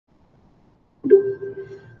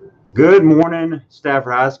Good morning,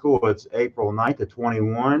 Stafford High School. It's April 9th of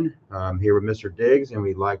 21. I'm here with Mr. Diggs, and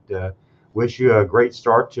we'd like to wish you a great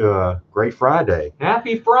start to a great Friday.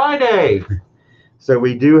 Happy Friday! So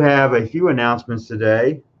we do have a few announcements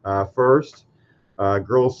today. First,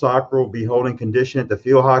 girls soccer will be holding condition at the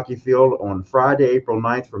field hockey field on Friday, April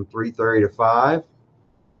 9th from 3:30 to 5.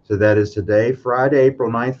 So that is today, Friday, April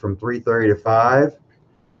 9th from 3:30 to 5.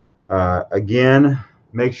 Again,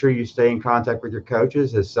 make sure you stay in contact with your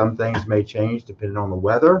coaches as some things may change depending on the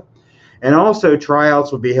weather. And also,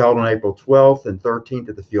 tryouts will be held on April 12th and 13th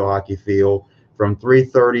at the field hockey field from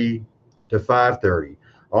 3:30 to 5:30.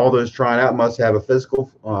 All those trying out must have a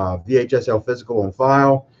physical, VHSL physical on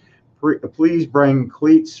file. Please bring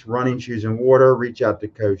cleats, running shoes, and water. Reach out to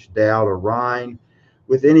Coach Dowd or Ryan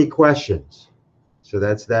with any questions. So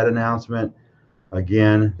that's that announcement.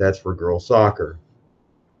 Again, that's for girls soccer.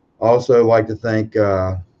 Also, like to thank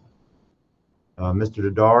Mr.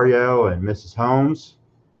 Daddario and Mrs. Holmes.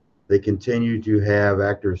 They continue to have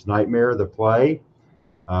Actors Nightmare, the play.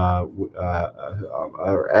 Our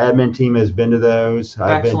admin team has been to those.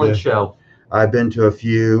 Excellent show. I've been to a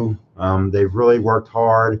few. They've really worked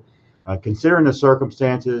hard. Considering the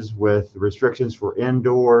circumstances with restrictions for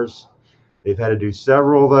indoors, they've had to do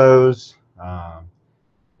several of those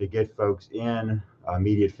to get folks in,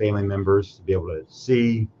 immediate family members to be able to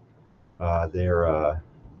see their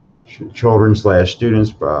children slash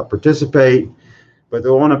students participate. But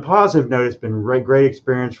on a positive note, it's been a great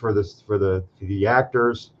experience for the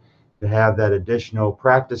actors to have that additional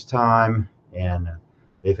practice time, and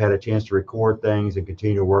they've had a chance to record things and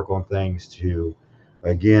continue to work on things to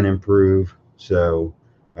again improve. So,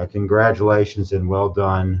 congratulations and well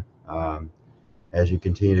done as you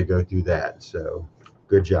continue to go through that. So,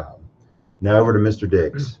 good job. Now over to Mr.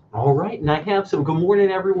 Diggs. All right, and I have some good morning,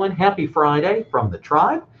 everyone. Happy Friday from the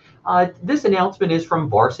tribe. This announcement is from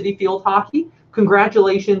Varsity Field Hockey.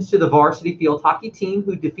 Congratulations to the Varsity Field Hockey team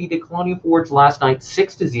who defeated Colonial Forge last night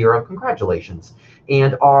 6-0. Congratulations.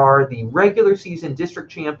 And are the regular season district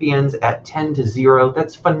champions at 10-0.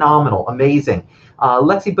 That's phenomenal, amazing.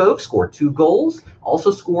 Lexi Bove scored 2 goals. Also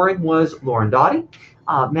scoring was Lauren Dottie.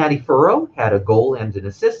 Maddie Furrow had a goal and an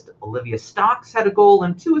assist. Olivia Stocks had a goal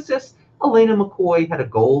and 2 assists. Elena McCoy had a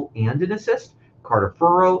goal and an assist. Carter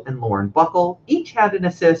Furrow and Lauren Buckle each had an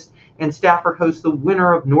assist. And Stafford hosts the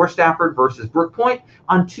winner of North Stafford versus Brook Point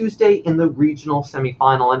on Tuesday in the regional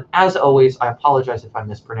semifinal. And as always, I apologize if I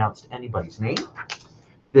mispronounced anybody's name.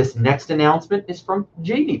 This next announcement is from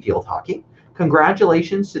JV Field Hockey.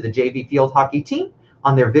 Congratulations to the JV Field Hockey team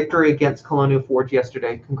on their victory against Colonial Forge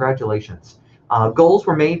yesterday. Congratulations. Goals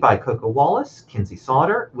were made by Coco Wallace, Kinsey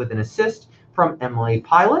Sauter, with an assist from Emily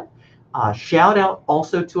Pilot. Shout out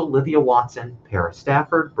also to Olivia Watson, Paris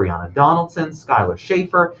Stafford, Brianna Donaldson, Skylar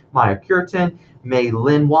Schaefer, Maya Puritan, May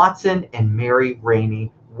Lynn Watson, and Mary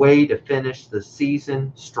Rainey. Way to finish the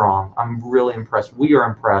season strong. I'm really impressed. We are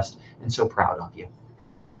impressed and so proud of you.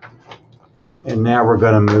 And now we're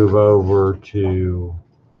going to move over to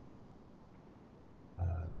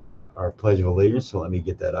our Pledge of Allegiance. So let me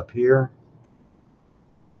get that up here.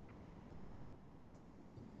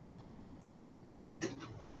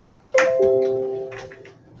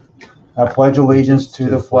 I pledge allegiance to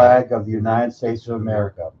the flag of the United States of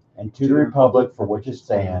America and to the republic for which it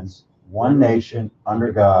stands, one nation,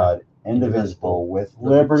 under God, indivisible, with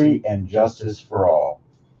liberty and justice for all.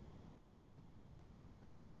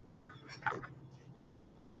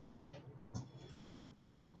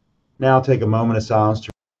 Now take a moment of silence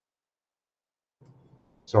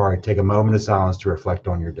to reflect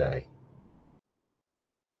on your day.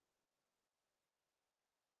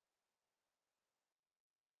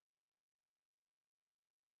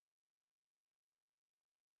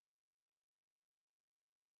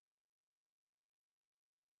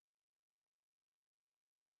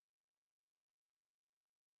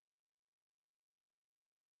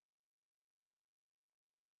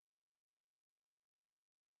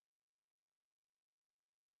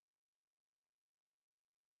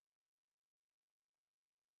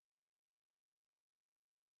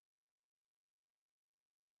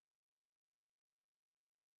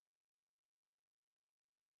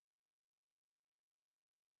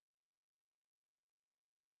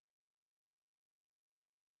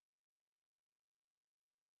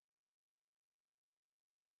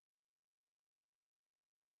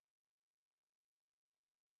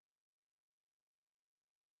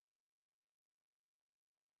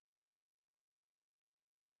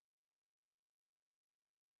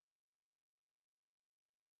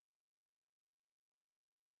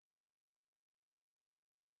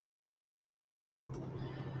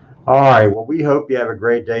 All right. Well, we hope you have a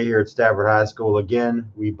great day here at Stafford High School.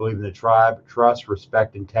 Again, we believe in the tribe, trust,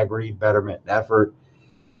 respect, integrity, betterment, and effort.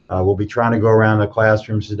 We'll be trying to go around the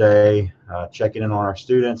classrooms today, checking in on our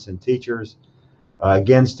students and teachers.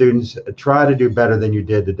 Again, students, try to do better than you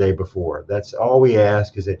did the day before. That's all we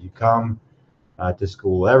ask, is that you come to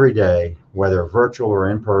school every day, whether virtual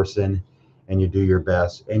or in person, and you do your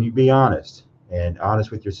best, and you be honest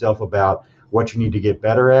with yourself about what you need to get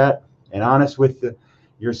better at, and honest with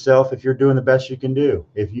yourself if you're doing the best you can do.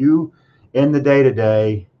 If you end the day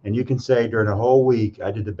today and you can say during a whole week,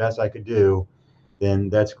 I did the best I could do, then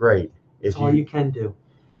that's great. That's all you can do.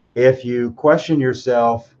 If you question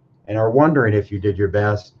yourself and are wondering if you did your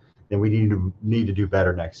best, then we need to do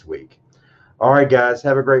better next week. All right, guys,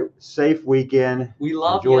 have a great, safe weekend. We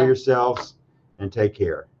love Enjoy you. yourselves and take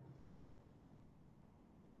care.